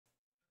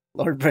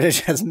Lord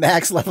British has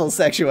max level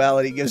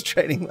sexuality, gives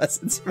training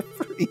lessons for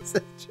free.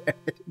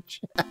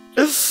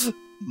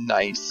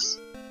 Nice.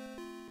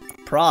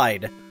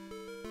 Pride.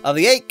 Of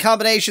the 8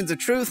 combinations of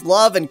truth,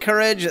 love, and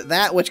courage,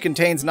 that which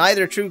contains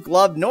neither truth,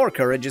 love, nor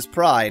courage is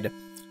pride.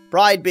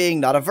 Pride, being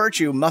not a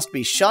virtue, must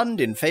be shunned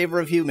in favor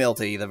of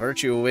humility, the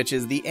virtue which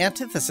is the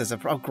antithesis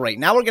of... Oh, great.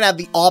 Now we're going to have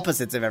the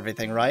opposites of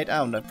everything, right?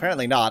 Oh, no,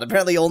 apparently not.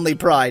 Apparently only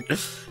pride.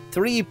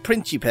 3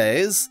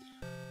 principes.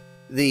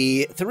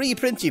 The 3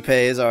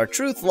 principes are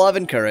truth, love,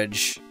 and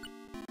courage.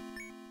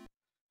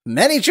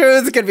 Many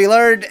truths can be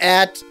learned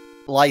at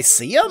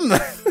Lyceum?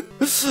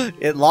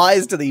 It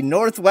lies to the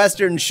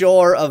northwestern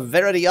shore of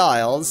Verity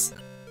Isles.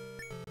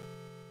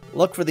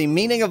 Look for the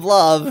meaning of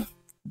love,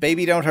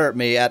 baby don't hurt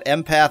me, at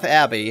Empath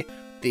Abbey.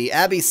 The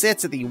abbey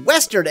sits at the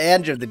western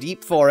edge of the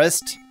deep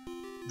forest.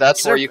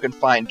 That's where you can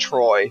find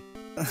Troy.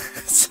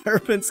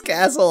 Serpent's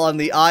Castle on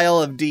the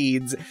Isle of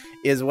Deeds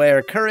is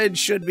where courage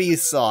should be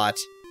sought.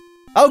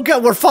 Oh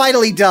god, we're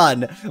finally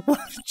done!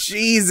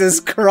 Jesus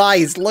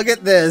Christ, look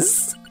at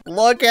this!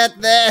 Look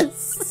at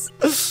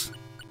this!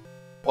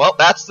 Well,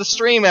 that's the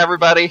stream,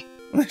 everybody.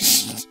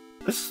 Fucking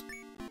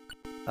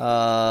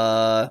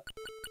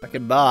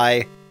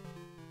bye.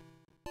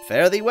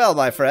 Fare thee well,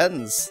 my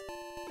friends.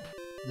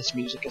 This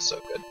music is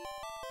so good.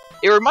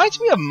 It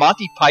reminds me of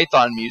Monty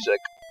Python music.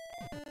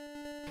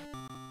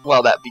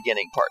 Well, that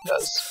beginning part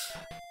does.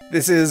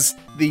 This is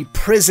the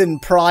prison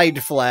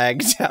pride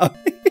flag down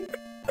here.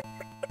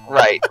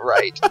 Right,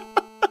 right.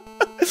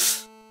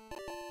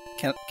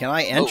 Can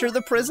I enter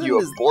the prison? You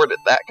aborted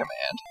that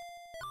command.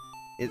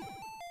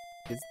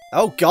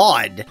 Oh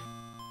god!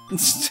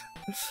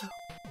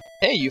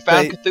 Hey, you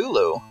found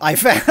Cthulhu. I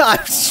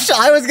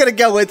was gonna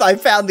go with I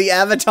found the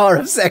avatar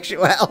of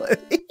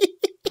sexuality.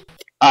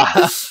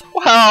 Well,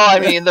 I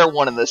mean, they're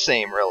one and the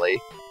same, really.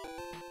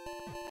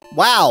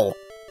 Wow.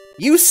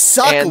 You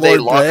suck, and Lord they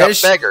lock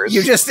British. up beggars.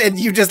 You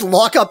just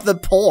lock up the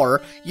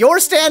poor. You're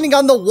standing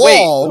on the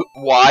wall. Wait,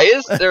 why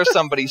is there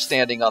somebody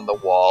standing on the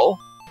wall?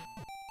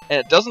 And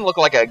it doesn't look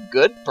like a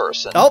good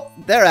person. Oh,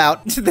 they're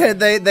out.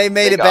 They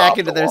made it back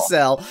into their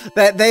cell.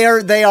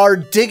 They are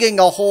digging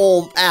a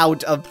hole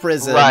out of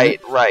prison. Right,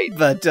 right.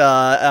 But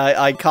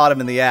I caught him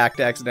in the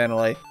act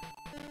accidentally.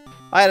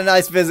 I had a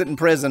nice visit in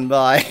prison,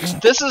 bye.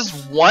 This is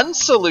one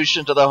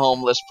solution to the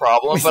homeless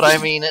problem, but I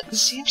mean, it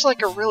seems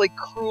like a really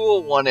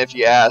cruel one if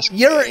you ask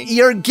me.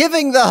 You're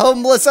giving the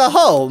homeless a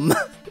home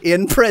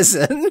in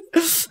prison.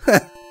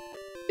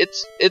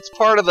 It's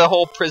part of the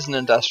whole prison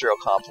industrial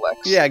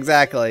complex. Yeah,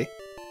 exactly.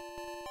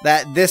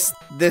 That this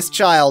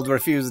child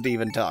refused to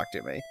even talk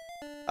to me.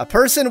 A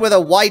person with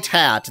a white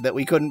hat that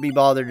we couldn't be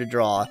bothered to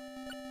draw.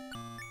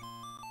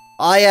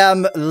 I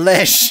am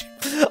Lesh.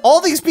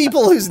 All these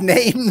people whose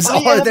names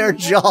are their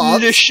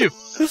jobs. Lesh.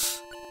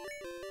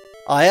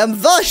 I am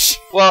Thush.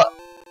 Well,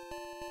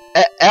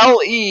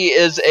 L.E.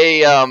 is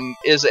a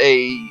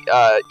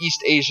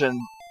East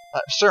Asian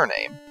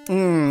surname.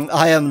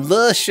 I am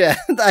Lush.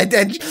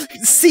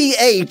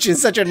 CH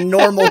is such a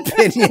normal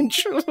pinyin.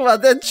 Well,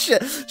 that's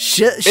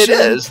it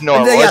is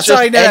normal. Yeah, it's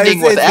sorry, just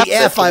ending with F. The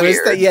F. I was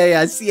weird.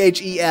 yeah,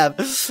 CHEF.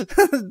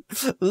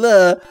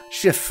 Le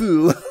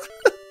Chefu.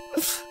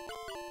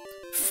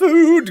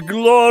 Food,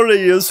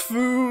 glorious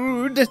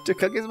food. To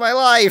cook is my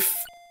life.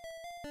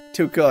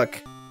 To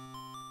cook.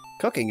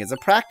 Cooking is a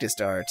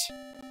practiced art.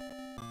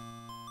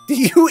 Do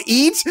you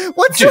eat?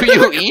 What do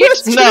you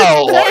eat?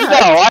 No,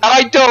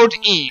 I don't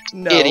eat,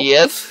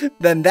 idiot.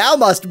 Then thou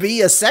must be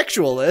a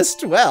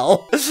sexualist.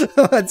 Well,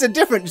 it's a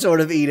different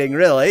sort of eating,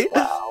 really.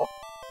 Wow.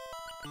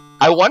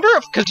 I wonder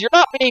if, because you're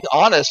not being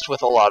honest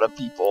with a lot of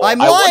people. I'm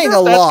lying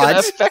a lot.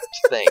 That's going to affect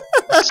things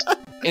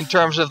in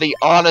terms of the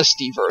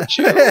honesty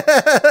virtue.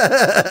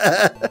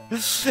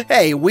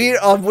 Hey, we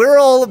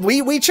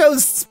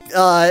chose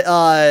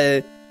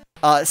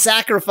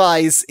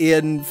sacrifice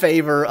in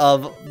favor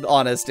of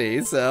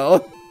honesty,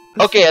 so...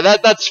 Okay,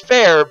 that's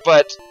fair,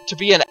 but to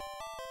be an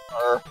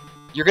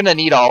you're gonna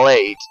need all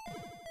 8.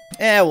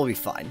 Eh, we'll be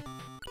fine.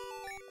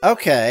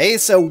 Okay,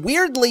 so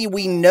weirdly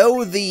we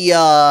know the, You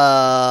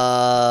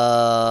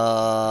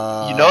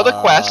know the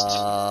quest.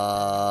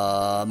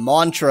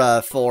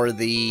 Mantra for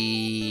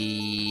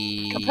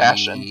the...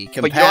 Compassion. But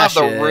you don't have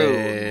the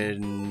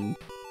rune.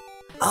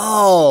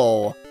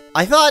 Oh!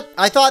 I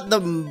thought the...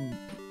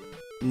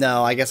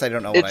 No, I guess I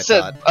don't know what I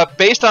thought.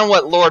 Based on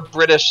what Lord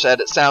British said,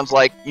 it sounds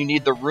like you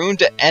need the rune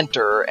to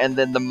enter, and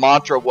then the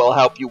mantra will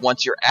help you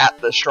once you're at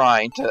the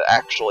shrine to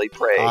actually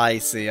pray. I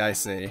see.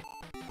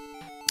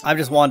 I'm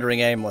just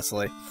wandering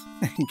aimlessly,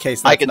 in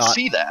case that's not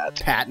see that.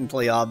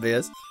 Patently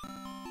obvious.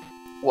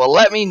 Well,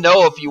 let me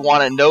know if you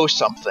want to know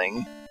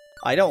something.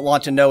 I don't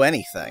want to know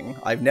anything.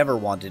 I've never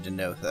wanted to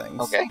know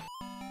things. Okay.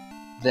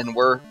 Then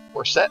we're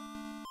set.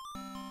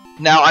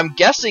 Now, I'm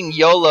guessing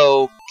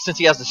YOLO, since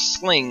he has a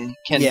sling,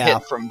 can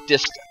hit from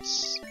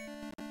distance.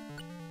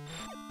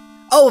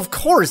 Oh, of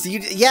course!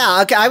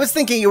 Yeah, okay, I was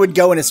thinking it would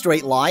go in a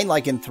straight line,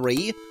 like in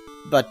 3,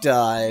 but,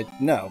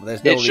 no,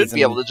 there's no reason. It should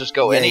be able to just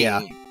go any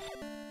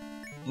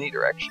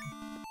direction.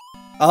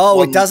 Oh,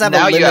 well, it does have a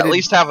limited... Now you at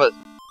least have a...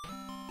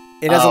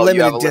 It has a limited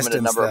you have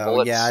distance, number of though.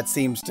 bullets? Yeah, it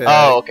seems to...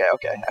 Oh, okay.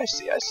 I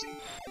see. See,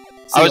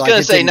 I was like,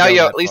 gonna say, now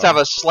you at least far.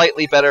 have a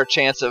slightly better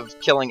chance of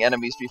killing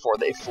enemies before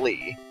they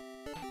flee.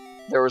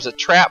 There was a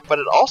trap, but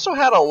it also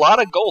had a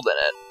lot of gold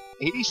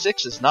in it.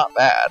 86 is not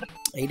bad.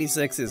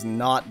 86 is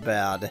not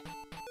bad.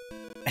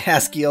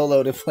 Ask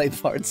YOLO to play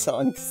Part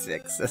Song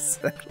 6. That's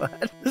so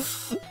glad.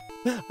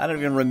 I don't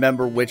even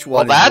remember which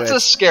one Well, is that's which. a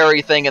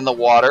scary thing in the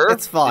water.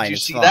 It's fine. Did you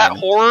it's see fine. that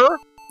horror?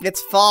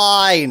 It's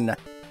fine.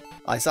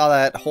 I saw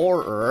that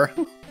horror.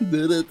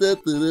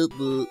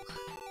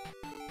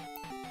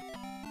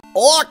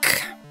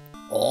 Orc!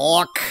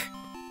 Orc!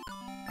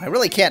 I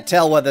really can't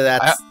tell whether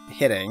that's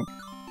hitting.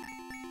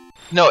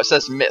 No, it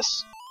says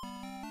miss.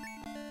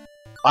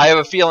 I have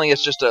a feeling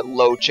it's just a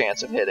low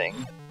chance of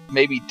hitting.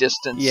 Maybe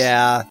distance.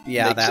 Yeah,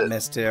 that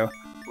missed too.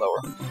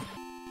 Lower.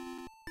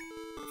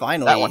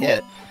 Finally, that one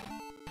hit.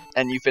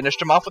 And you finished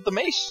him off with the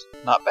mace.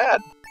 Not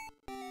bad.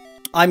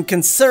 I'm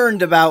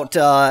concerned about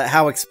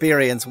how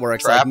experience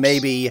works. Traps? Like,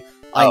 maybe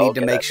I need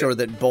to make sure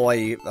that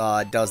Boy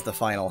does the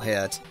final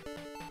hit.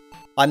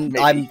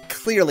 I'm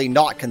clearly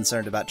not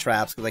concerned about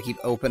traps because I keep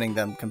opening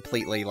them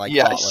completely, like,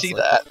 yeah, thoughtlessly. I see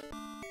that.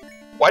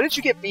 Why did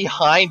you get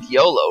behind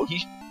YOLO?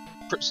 He's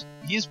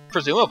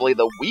presumably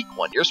the weak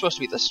one. You're supposed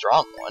to be the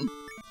strong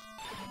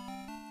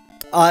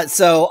one.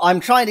 So I'm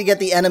trying to get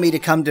the enemy to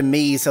come to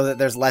me so that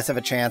there's less of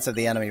a chance of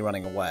the enemy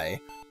running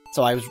away.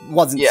 So I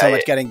wasn't so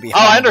much getting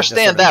behind. Oh, I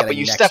understand that, but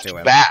you stepped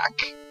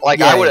back. Like,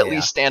 I would at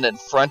least stand in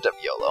front of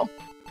YOLO.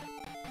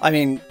 I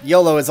mean,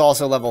 YOLO is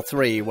also level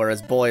 3,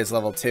 whereas Boy is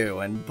level 2,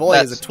 and Boy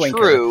is a twinker.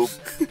 True.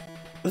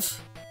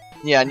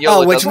 Yeah, and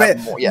YOLO does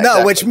have more. Yeah,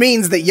 exactly. Which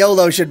means that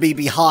YOLO should be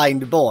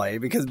behind Boy,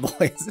 because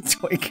Boy is a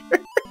twinker.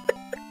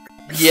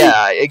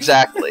 Yeah,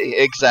 exactly.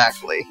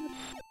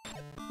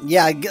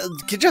 Yeah,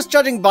 just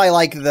judging by,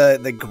 like,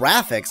 the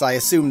graphics, I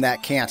assume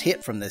that can't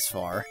hit from this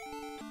far.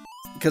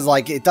 Because,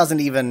 like, it doesn't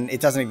even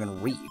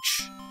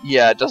reach.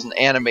 Yeah, it doesn't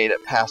animate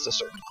it past a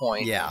certain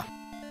point. Yeah.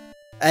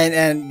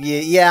 And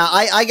yeah,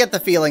 I get the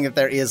feeling that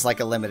there is, like,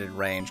 a limited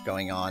range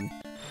going on.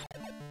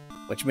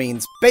 Which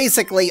means,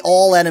 basically,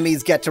 all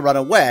enemies get to run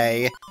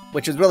away,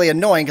 which is really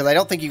annoying, because I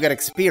don't think you get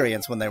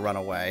experience when they run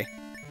away.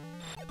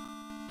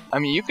 I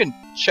mean, you can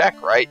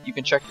check, right? You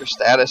can check your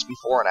status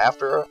before and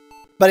after.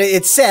 But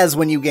it says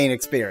when you gain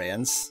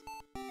experience.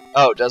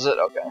 Oh, does it?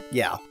 Okay.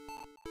 Yeah.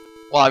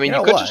 Well, I mean,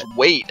 you could just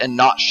wait and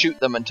not shoot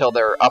them until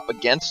they're up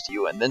against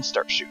you, and then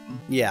start shooting.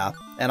 Yeah,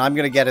 and I'm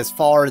gonna get as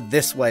far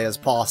this way as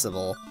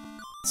possible.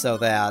 So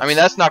that... I mean,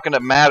 that's not going to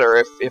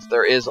matter if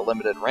there is a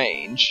limited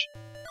range.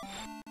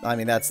 I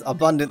mean, that's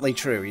abundantly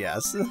true,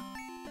 yes.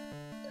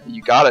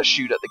 You gotta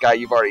shoot at the guy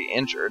you've already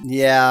injured.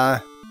 Yeah.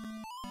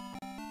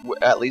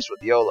 At least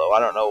with YOLO. I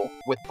don't know.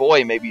 With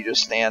Boy, maybe you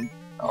just stand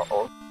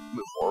or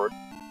move forward.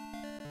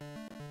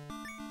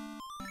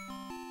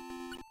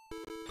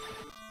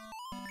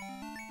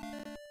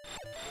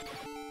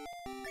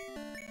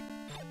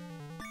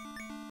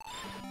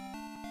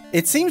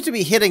 It seems to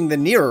be hitting the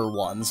nearer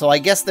one, so I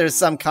guess there's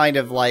some kind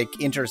of, like,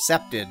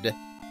 intercepted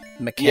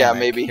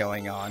mechanic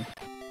going on.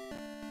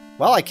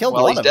 Well, I killed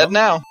one of them. Well, he's dead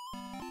now.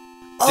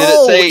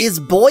 Oh, is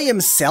Boy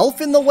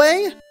himself in the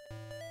way?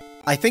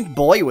 I think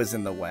Boy was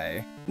in the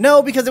way.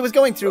 No, because it was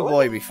going through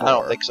Boy before. I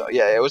don't think so.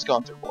 Yeah, it was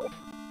going through Boy.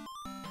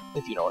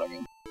 If you know what I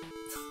mean.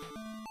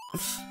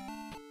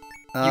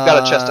 You've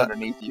got a chest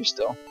underneath you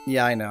still.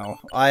 Yeah, I know.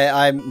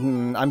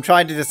 I'm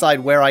trying to decide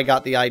where I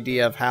got the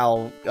idea of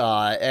how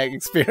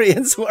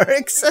experience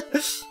works.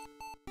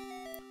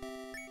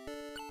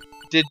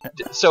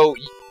 So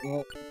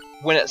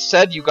when it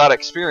said you got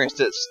experience,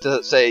 does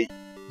it say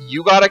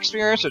you got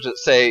experience, or does it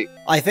say?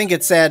 I think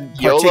it said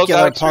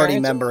particular party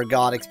member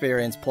got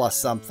experience plus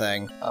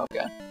something.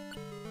 Okay.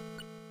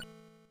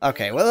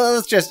 Okay. Well,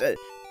 let's just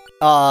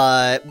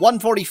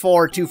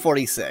 144,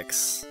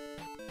 246.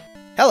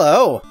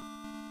 Hello.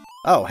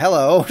 Oh,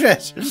 hello.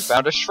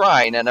 Found a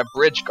shrine and a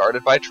bridge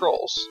guarded by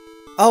trolls.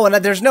 Oh, and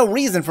there's no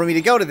reason for me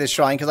to go to this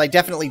shrine because I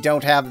definitely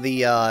don't have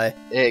the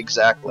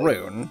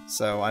rune.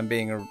 So I'm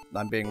being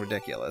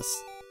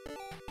ridiculous.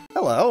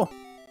 Hello.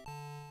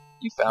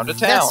 You found a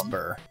town.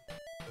 Vesper.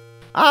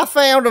 I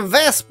found a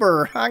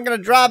Vesper. I'm gonna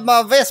drive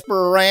my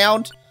Vesper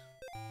around.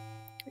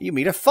 You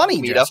meet a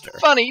funny jester. Meet a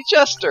funny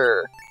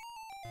jester.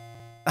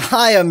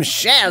 I am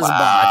Shazbot.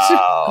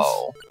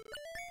 Wow.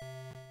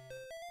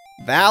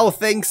 Thou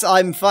thinks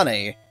I'm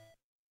funny.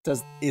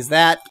 Is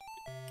that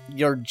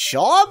your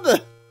job?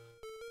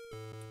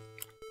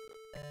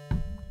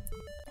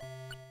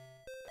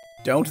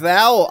 Don't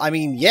thou? I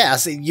mean,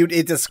 yes,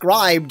 it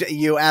described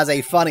you as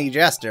a funny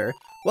jester.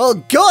 Well,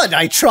 good,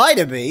 I try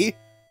to be.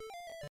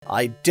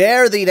 I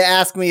dare thee to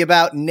ask me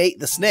about Nate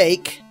the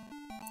Snake.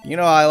 You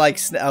know I like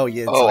oh,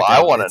 yeah.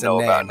 I want to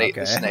know about Nate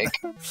the Snake.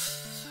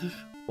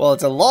 Well,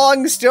 it's a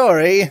long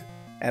story,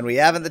 and we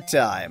haven't the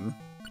time.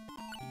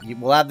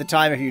 We'll have the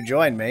time if you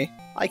join me.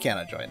 I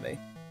cannot join thee.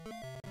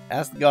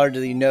 Ask the guard,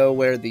 do you know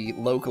where the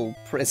local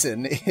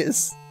prison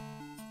is?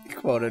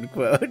 Quote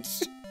unquote.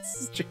 This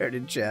is shared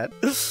in chat.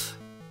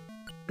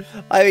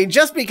 I mean,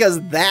 just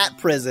because that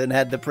prison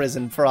had the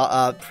prison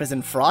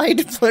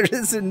pride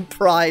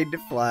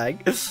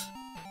flag.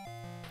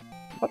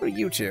 What are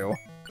you two?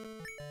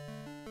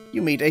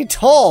 You meet a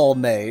tall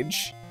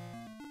mage.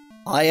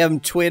 I am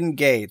Twin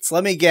Gates.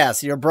 Let me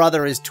guess, your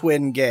brother is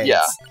Twin Gates.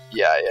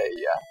 Yeah.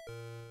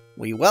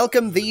 We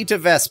welcome thee to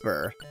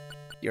Vesper.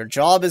 Your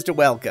job is to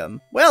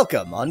welcome.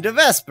 Welcome unto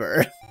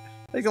Vesper.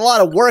 Takes a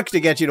lot of work to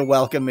get you to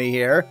welcome me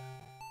here.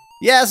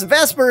 Yes,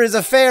 Vesper is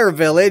a fair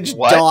village,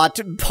 What?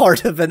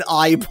 part of an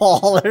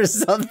eyeball or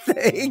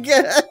something.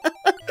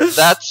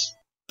 That's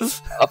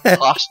a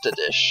pasta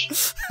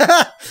dish.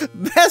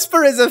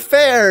 Vesper is a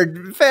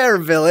fair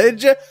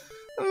village.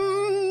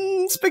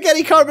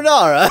 Spaghetti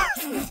carbonara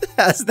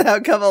has now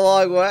come a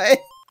long way.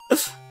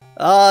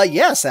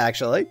 Yes,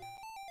 actually.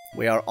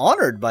 We are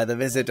honored by the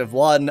visit of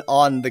one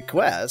on the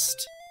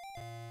quest.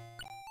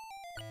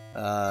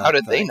 How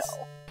did they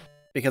know?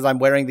 Because I'm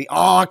wearing the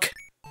Auk.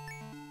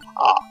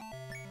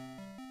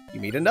 You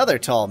meet another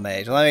tall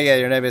mage. Let me get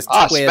your name is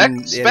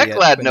Twin.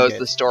 Specklad knows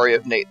the story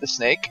of Nate the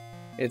Snake.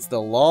 It's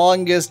the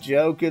longest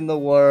joke in the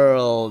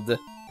world.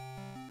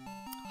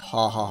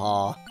 Ha ha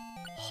ha.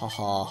 Ha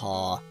ha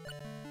ha.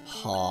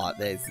 Ha.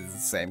 This is the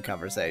same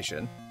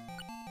conversation.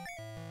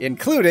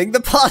 Including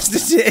the pasta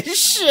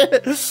dish!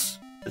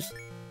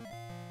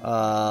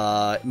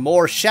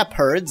 More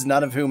shepherds,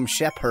 none of whom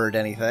shepherd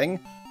anything.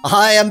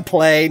 I am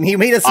plain. You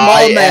meet a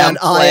small man.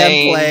 I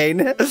am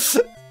plain.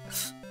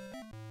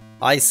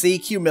 I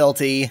seek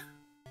humility.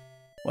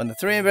 When the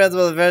three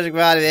principles of virtue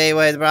body, the 8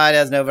 ways pride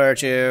has no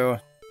virtue.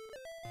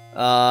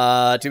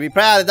 To be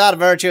proud is not a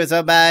virtue,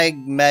 so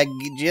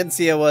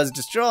Magincia was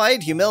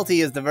destroyed.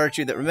 Humility is the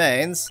virtue that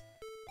remains.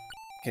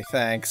 Okay,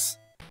 thanks.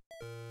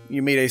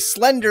 You meet a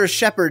slender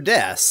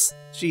shepherdess.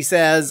 She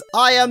says,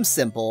 I am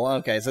simple.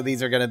 Okay, so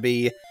these are going to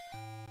be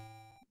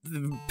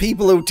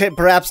people who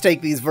perhaps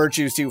take these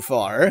virtues too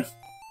far.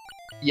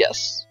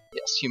 Yes,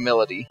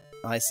 humility.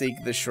 I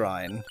seek the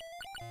shrine.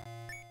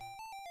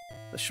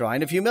 The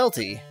Shrine of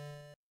Humility.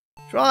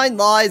 Shrine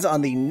lies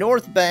on the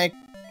north bank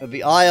of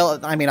the Isle.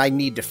 I mean, I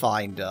need to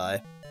find,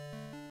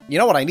 you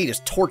know what I need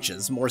is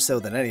torches, more so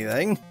than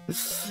anything.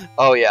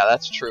 Oh yeah,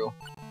 that's true.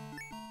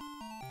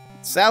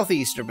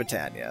 Southeastern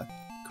Britannia.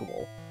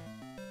 Cool.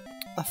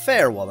 A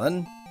fair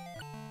woman.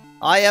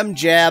 I am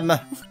Gem.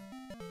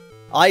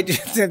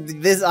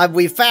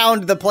 We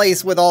found the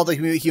place with all the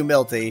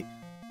humility.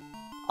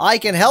 I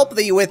can help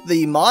thee with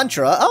the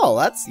mantra. Oh,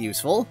 that's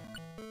useful.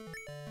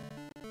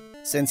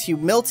 Since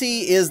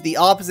humility is the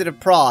opposite of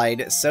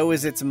pride, so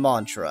is its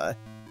mantra.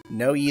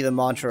 Know ye the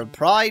mantra of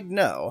pride?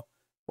 No.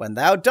 When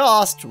thou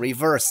dost,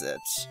 reverse it.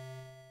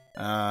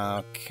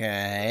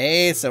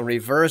 Okay, so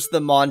reverse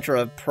the mantra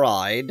of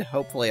pride.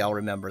 Hopefully I'll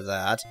remember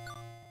that.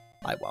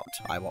 I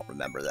won't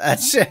remember that.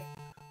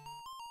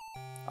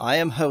 I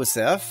am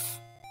Joseph.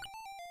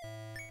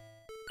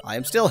 I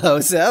am still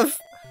Joseph.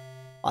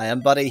 I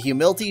am but a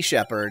humility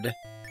shepherd.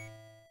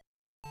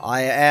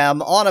 I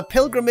am on a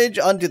pilgrimage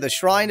unto the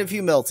Shrine of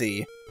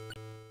Humility.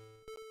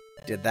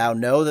 Did thou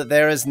know that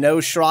there is no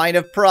Shrine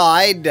of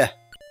Pride?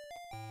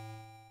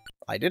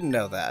 I didn't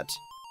know that.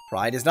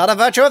 Pride is not a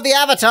virtue of the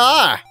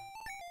Avatar!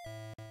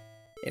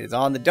 It is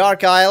on the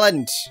Dark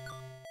Island.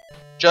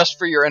 Just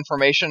for your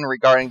information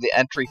regarding the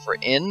entry for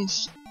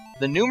inns,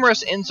 the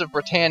numerous inns of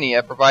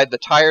Britannia provide the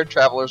tired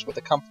travelers with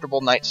a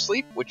comfortable night's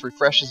sleep, which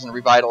refreshes and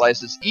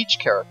revitalizes each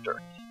character.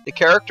 The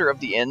character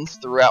of the inns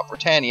throughout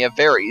Britannia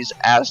varies,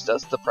 as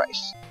does the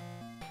price.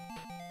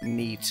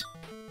 Neat.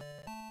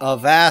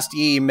 Avast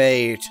ye,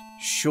 mate.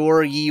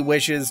 Sure ye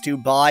wishes to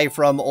buy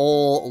from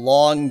ol'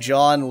 Long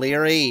John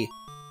Leary?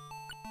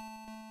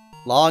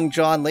 Long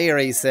John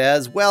Leary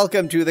says,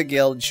 welcome to the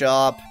guild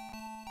shop.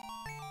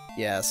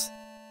 Yes.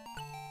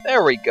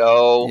 There we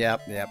go.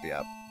 Yep.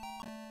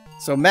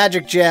 So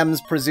magic gems,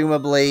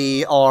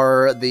 presumably,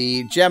 are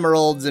the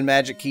gemeralds, and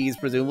magic keys,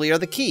 presumably, are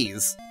the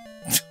keys.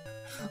 Yes,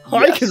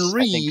 I can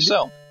read. I think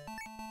so.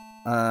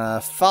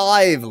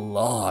 5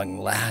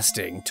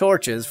 long-lasting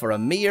torches for a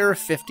mere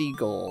 50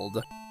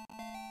 gold.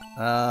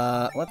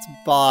 Let's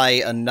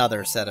buy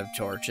another set of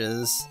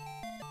torches.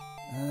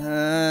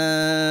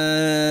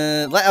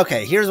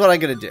 Okay, here's what I'm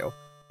gonna do.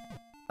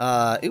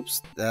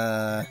 Oops.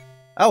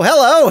 Oh,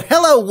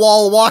 hello,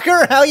 wall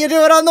walker. How you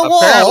doing on the wall?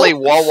 Apparently,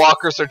 wall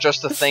walkers are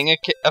just a thing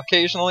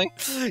occasionally.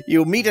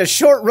 You meet a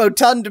short,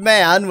 rotund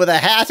man with a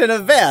hat and a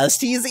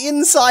vest. He's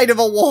inside of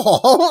a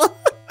wall.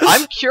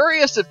 I'm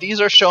curious if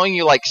these are showing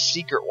you, like,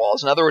 secret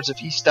walls. In other words, if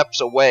he steps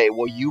away,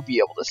 will you be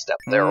able to step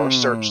there or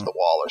search the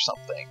wall or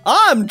something?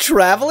 I'm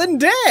Traveling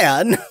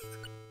Dan!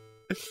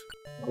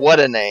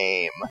 What a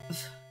name.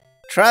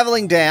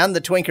 Traveling Dan,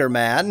 the Twinker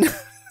Man.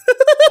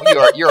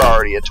 You're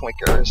already a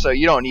twinker, so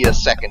you don't need a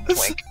second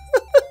twink.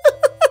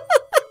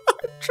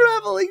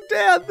 Traveling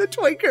Dan, the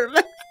Twinker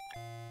Man.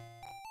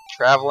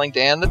 Traveling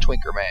Dan, the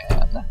Twinker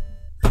Man.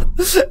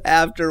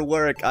 After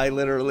work, I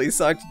literally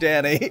sucked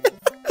Danny.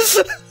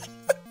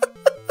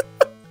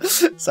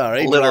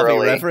 Sorry,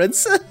 literally.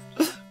 Reference.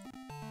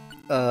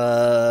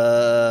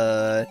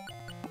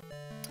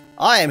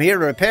 I am here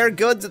to repair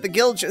goods at the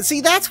guild shop.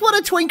 See, that's what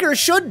a twinker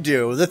should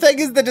do. The thing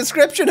is, the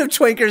description of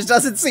twinkers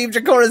doesn't seem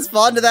to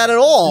correspond to that at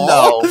all.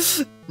 No.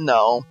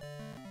 No.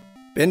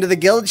 Been to the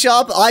guild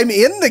shop? I'm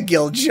in the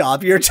guild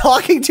shop. You're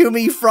talking to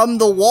me from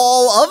the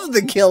wall of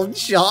the guild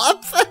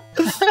shop.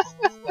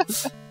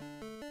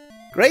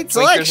 Great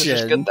selection. Twinkers are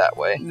just good that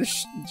way.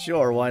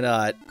 Sure, why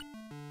not?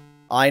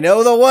 I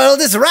know the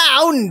world is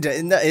round!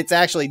 It's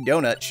actually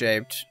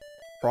donut-shaped.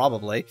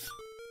 Probably.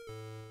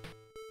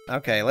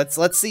 Okay,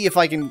 let's see if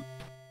I can...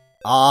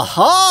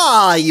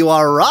 Aha! You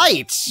are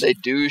right! They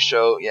do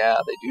show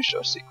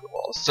secret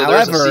walls. So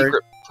However, there's a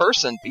secret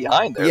person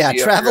behind there. Yeah,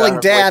 so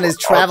Traveling Dan is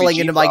traveling RPG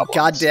into my problems.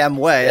 goddamn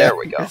way. There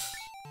we go.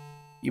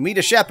 You meet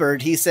a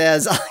shepherd, he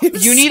says...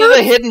 You needed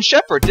a hidden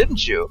shepherd,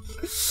 didn't you?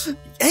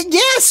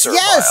 Yes,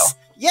 Servile.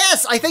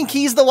 yes! I think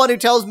he's the one who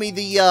tells me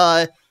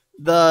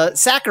the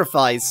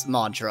sacrifice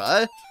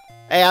mantra.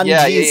 And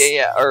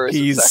yeah. Or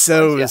he's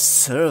so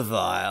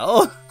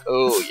servile.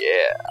 Oh,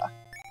 yeah.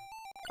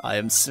 I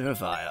am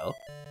servile.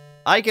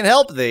 I can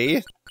help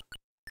thee.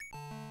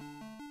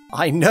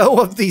 I know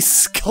of the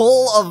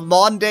skull of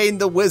Mondane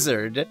the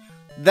Wizard.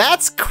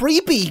 That's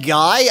creepy,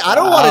 guy. I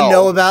don't want to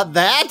know about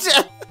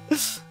that.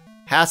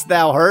 Hast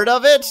thou heard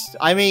of it?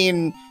 I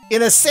mean,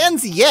 in a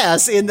sense,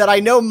 yes, in that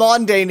I know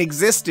Mondane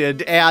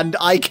existed, and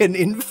I can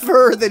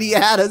infer that he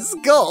had a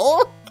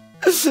skull.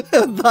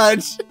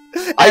 But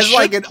as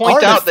like an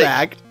point out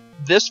artifact... that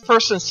this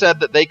person said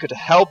that they could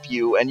help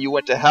you, and you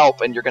went to help,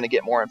 and you're going to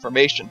get more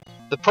information.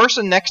 The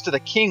person next to the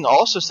king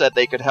also said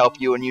they could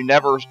help you, and you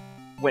never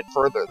went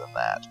further than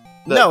that.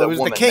 No, it was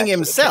the king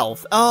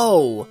himself.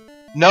 Oh.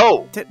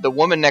 No, the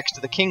woman next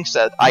to the king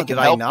said, I can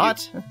help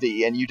you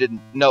thee, and you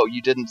didn't. No,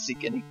 you didn't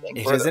seek anything.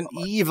 It is an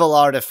evil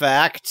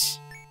artifact.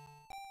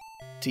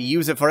 To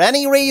use it for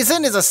any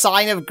reason is a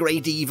sign of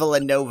great evil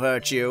and no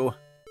virtue.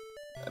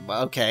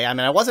 Okay, I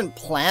mean, I wasn't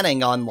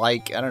planning on,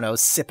 like, I don't know,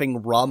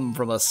 sipping rum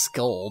from a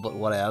skull, but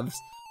whatevs.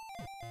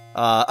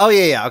 Oh,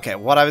 yeah, okay,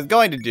 what I was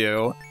going to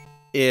do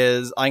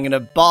is I'm gonna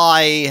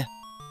buy,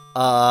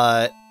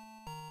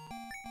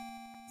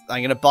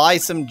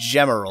 some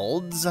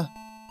gemeralds.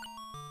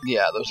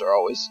 Yeah, those are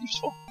always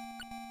useful.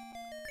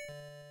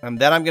 And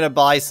then I'm gonna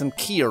buy some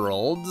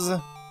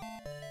keyerolds.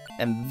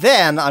 And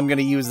then I'm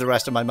gonna use the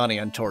rest of my money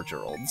on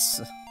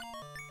torturolds.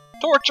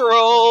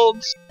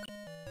 Torturolds!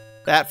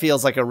 That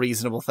feels like a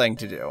reasonable thing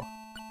to do.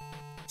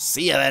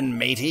 See ya then,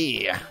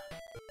 matey.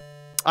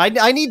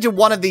 I need to,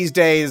 one of these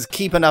days,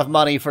 keep enough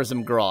money for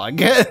some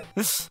grog.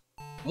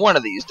 One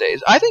of these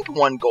days. I think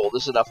 1 gold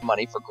is enough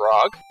money for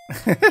grog.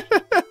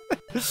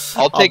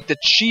 I'll take the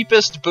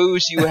cheapest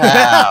booze you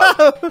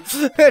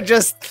have.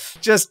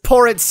 just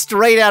pour it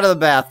straight out of the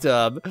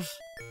bathtub.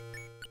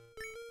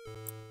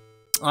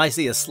 I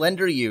see a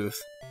slender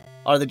youth.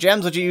 Are the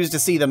gems what you use to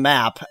see the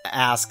map?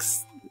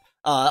 Asks.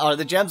 Are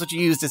the gems what you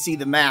use to see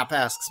the map?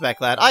 Asks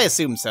Specklad. I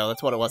assume so.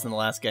 That's what it was in the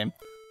last game.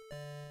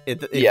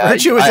 If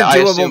virtue isn't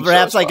doable,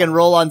 perhaps I can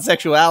roll on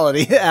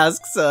sexuality,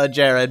 asks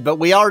Jared, but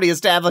we already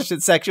established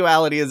that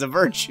sexuality is a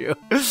virtue.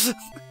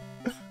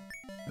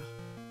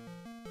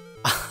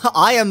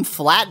 I am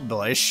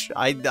Flatbush.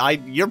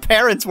 Your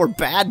parents were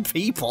bad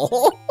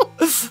people.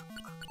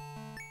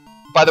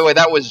 By the way,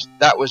 that was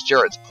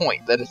Jared's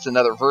point, that it's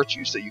another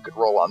virtue, so you could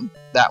roll on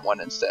that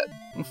one instead.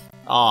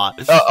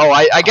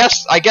 I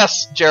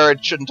guess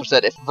Jared shouldn't have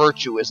said if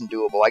virtue isn't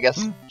doable. I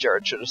guess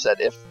Jared should have said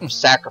if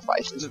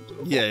sacrifice isn't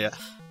doable. Yeah.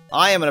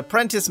 I am an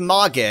apprentice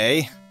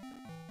mage.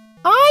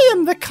 I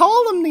am the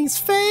Calumny's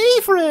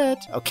favorite.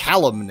 Oh,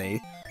 Calumny.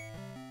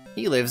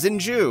 He lives in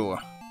Jew.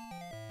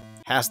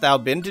 Hast thou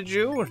been to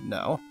Jew?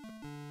 No.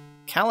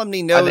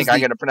 Calumny knows. I think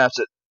I'm going to pronounce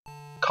it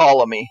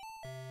Calumny.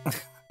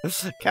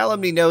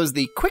 Calumny knows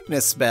the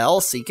quickness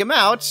spell. Seek him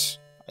out.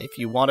 If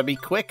you want to be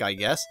quick, I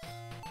guess.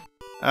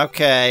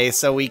 Okay,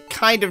 so we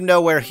kind of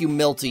know where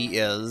humility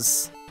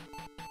is.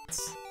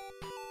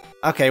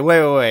 Okay,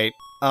 wait.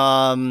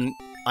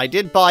 I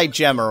did buy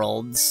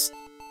gemeralds.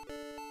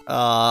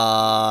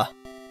 Dang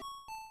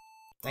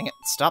it,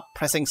 stop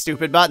pressing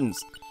stupid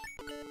buttons.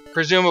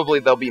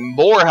 Presumably they'll be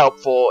more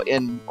helpful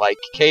in, like,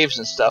 caves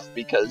and stuff,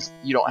 because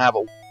you don't have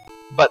a...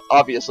 But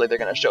obviously they're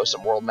going to show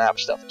some world map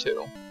stuff,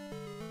 too.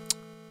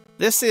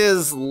 This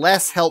is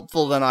less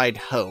helpful than I'd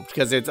hoped,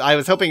 because I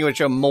was hoping it would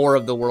show more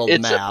of the world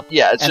map.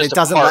 It's and just it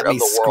doesn't let me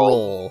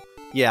scroll.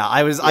 Yeah,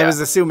 I was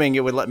assuming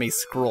it would let me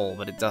scroll,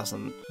 but it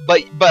doesn't.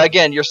 But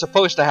again, you're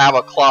supposed to have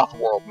a cloth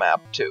world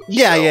map too.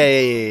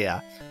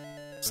 Yeah.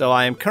 So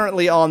I am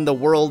currently on the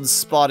world's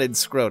spotted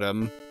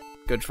scrotum.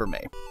 Good for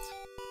me.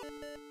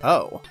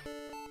 Oh.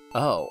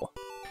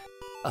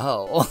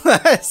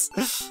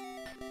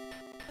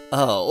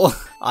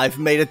 I've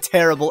made a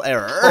terrible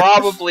error.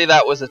 Probably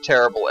that was a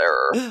terrible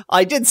error.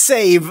 I did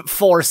save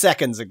 4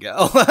 seconds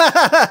ago.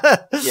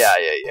 Yeah.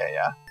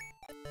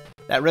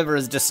 That river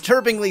is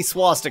disturbingly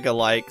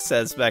swastika-like,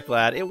 says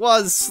Specklad. It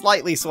was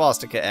slightly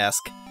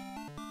swastika-esque.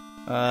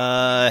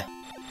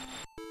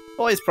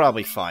 Boy's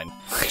probably fine.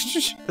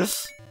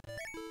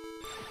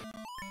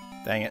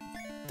 Dang it.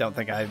 Don't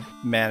think I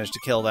managed to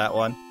kill that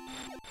one.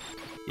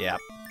 Yeah,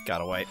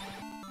 gotta wait.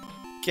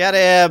 Get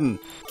him!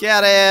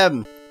 Get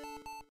him!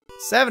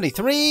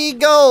 73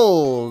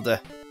 gold!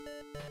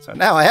 So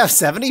now I have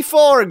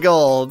 74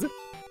 gold!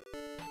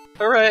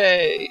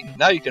 Hooray!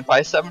 Now you can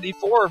buy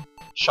 74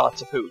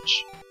 shots of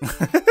hooch.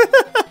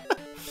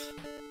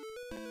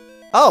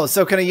 Oh,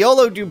 so can a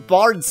YOLO do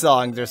bard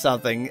songs or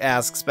something?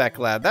 Asks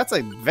Speclad. That's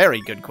a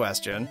very good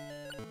question.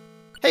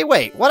 Hey,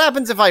 wait, what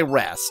happens if I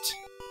rest?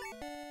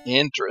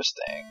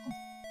 Interesting.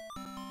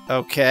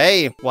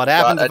 Okay, what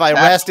happens if I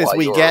rest is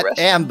we get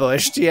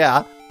ambushed,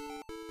 yeah.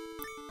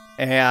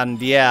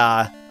 And,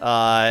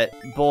 yeah,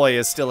 boy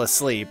is still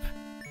asleep.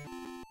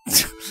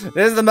 This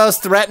is the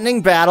most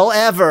threatening battle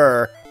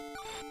ever!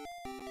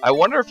 I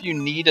wonder if you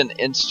need an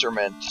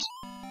instrument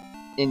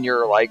in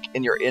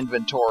your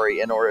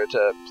inventory in order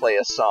to play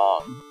a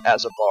song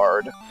as a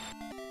bard.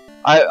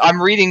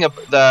 I'm reading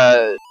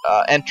the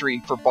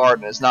entry for bard,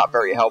 and it's not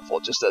very helpful.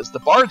 It just says, the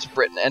bards of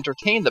Britain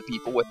entertain the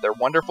people with their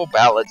wonderful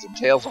ballads and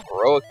tales of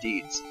heroic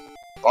deeds.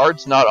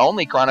 Bards not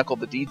only chronicle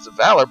the deeds of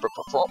valor, but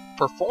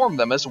perform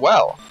them as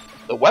well.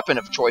 The weapon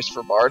of choice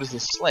for bard is a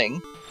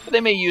sling, but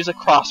they may use a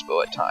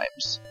crossbow at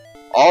times.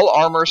 All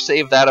armor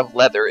save that of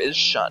leather is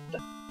shunned.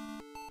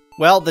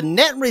 Well, the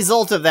net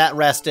result of that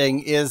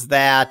resting is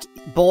that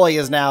Boy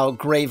is now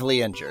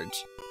gravely injured.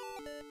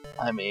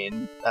 I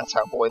mean, that's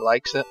how Boy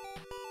likes it.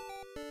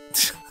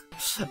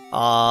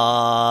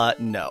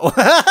 No.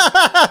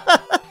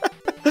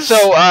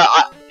 So,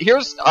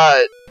 here's,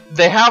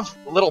 they have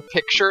little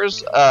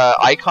pictures,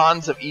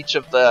 icons of each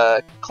of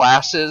the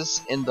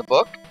classes in the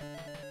book.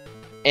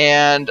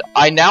 And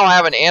I now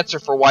have an answer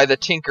for why the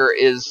Tinker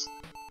is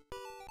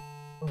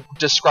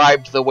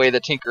described the way the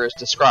Tinker is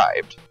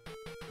described.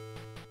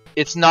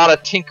 It's not a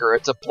tinker,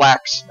 it's a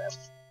blacksmith.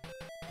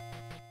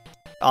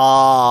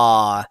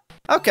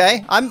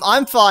 Okay.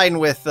 I'm fine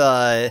with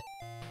our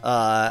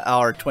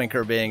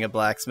Twinker being a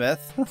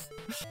blacksmith.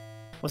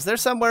 Was there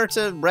somewhere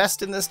to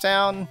rest in this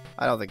town?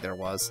 I don't think there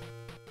was.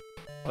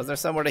 Was there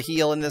somewhere to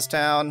heal in this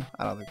town?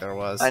 I don't think there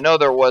was. I know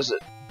there was at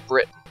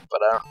Britain,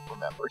 but I don't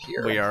remember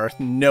here. We are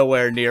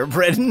nowhere near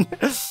Britain.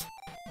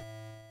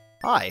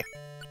 Hi.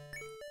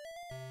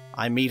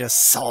 I meet a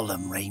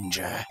solemn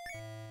ranger.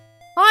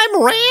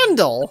 I'm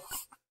Randall!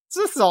 It's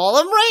a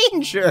solemn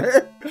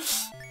ranger!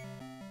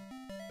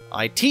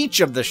 I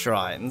teach of the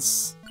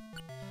shrines.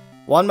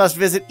 One must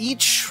visit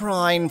each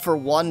shrine for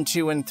 1,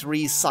 2, and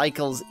 3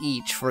 cycles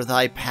each for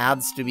thy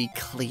paths to be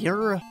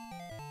clear.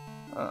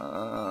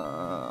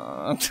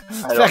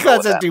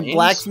 Specklad says, do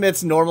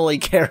blacksmiths normally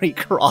carry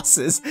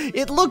crosses?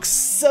 It looks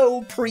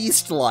so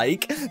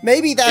priest-like.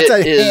 Maybe that's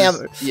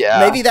hammer. Yeah.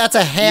 Maybe that's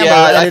a hammer,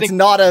 and it's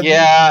not a.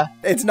 Yeah.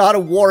 It's not a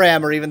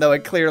warhammer, even though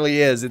it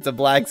clearly is. It's a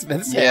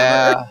blacksmith's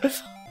hammer.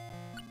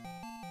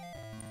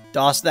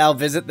 Dost thou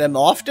visit them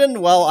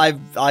often? Well,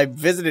 I've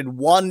visited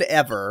one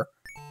ever.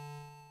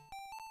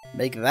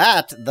 Make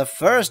that the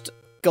first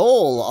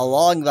goal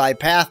along thy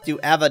path to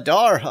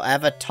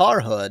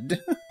avatarhood.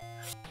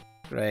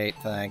 Great,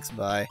 thanks,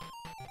 bye.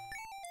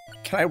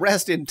 Can I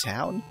rest in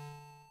town?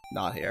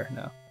 Not here,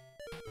 no.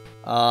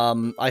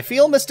 I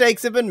feel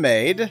mistakes have been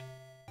made.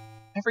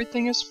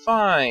 Everything is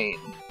fine.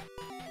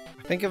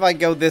 I think if I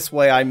go this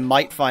way, I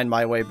might find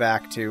my way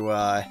back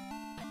to,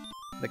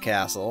 the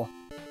castle.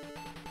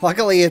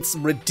 Luckily, it's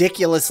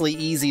ridiculously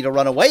easy to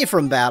run away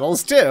from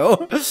battles,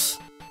 too.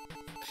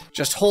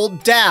 Just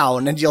hold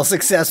down, and you'll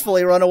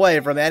successfully run away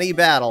from any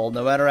battle,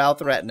 no matter how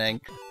threatening.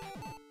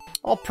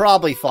 I'll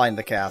probably find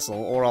the castle,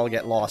 or I'll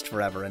get lost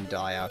forever and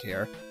die out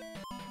here.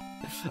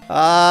 There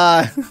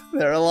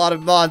are a lot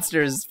of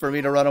monsters for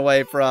me to run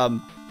away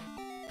from.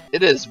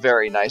 It is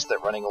very nice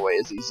that running away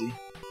is easy.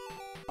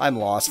 I'm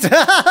lost.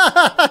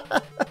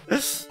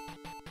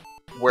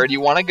 Where do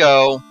you want to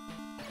go?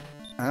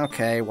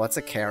 Okay, what's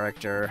a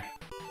character?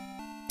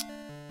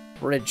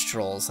 Bridge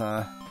trolls,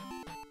 huh?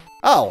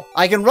 Oh,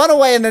 I can run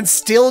away and then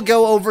still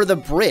go over the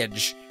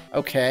bridge.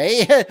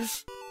 Okay.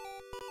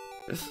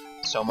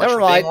 So much for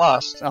being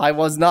lost. I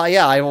was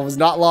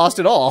not lost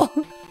at all.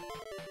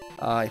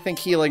 I think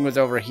healing was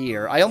over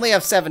here. I only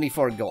have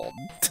 74 gold.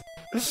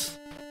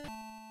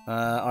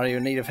 Are you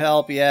in need of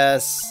help?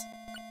 Yes.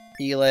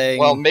 Healing.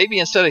 Well, maybe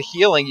instead of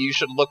healing, you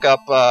should look up,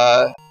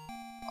 the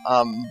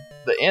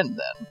inn,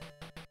 then.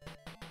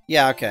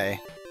 Yeah, okay.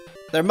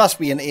 There must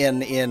be an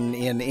inn.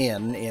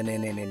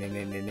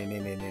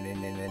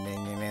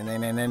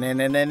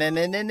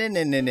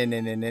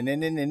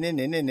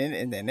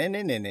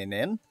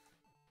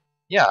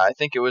 Yeah, I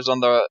think it was on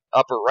the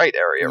upper right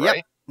area,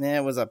 right? Yeah,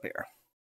 it was up here.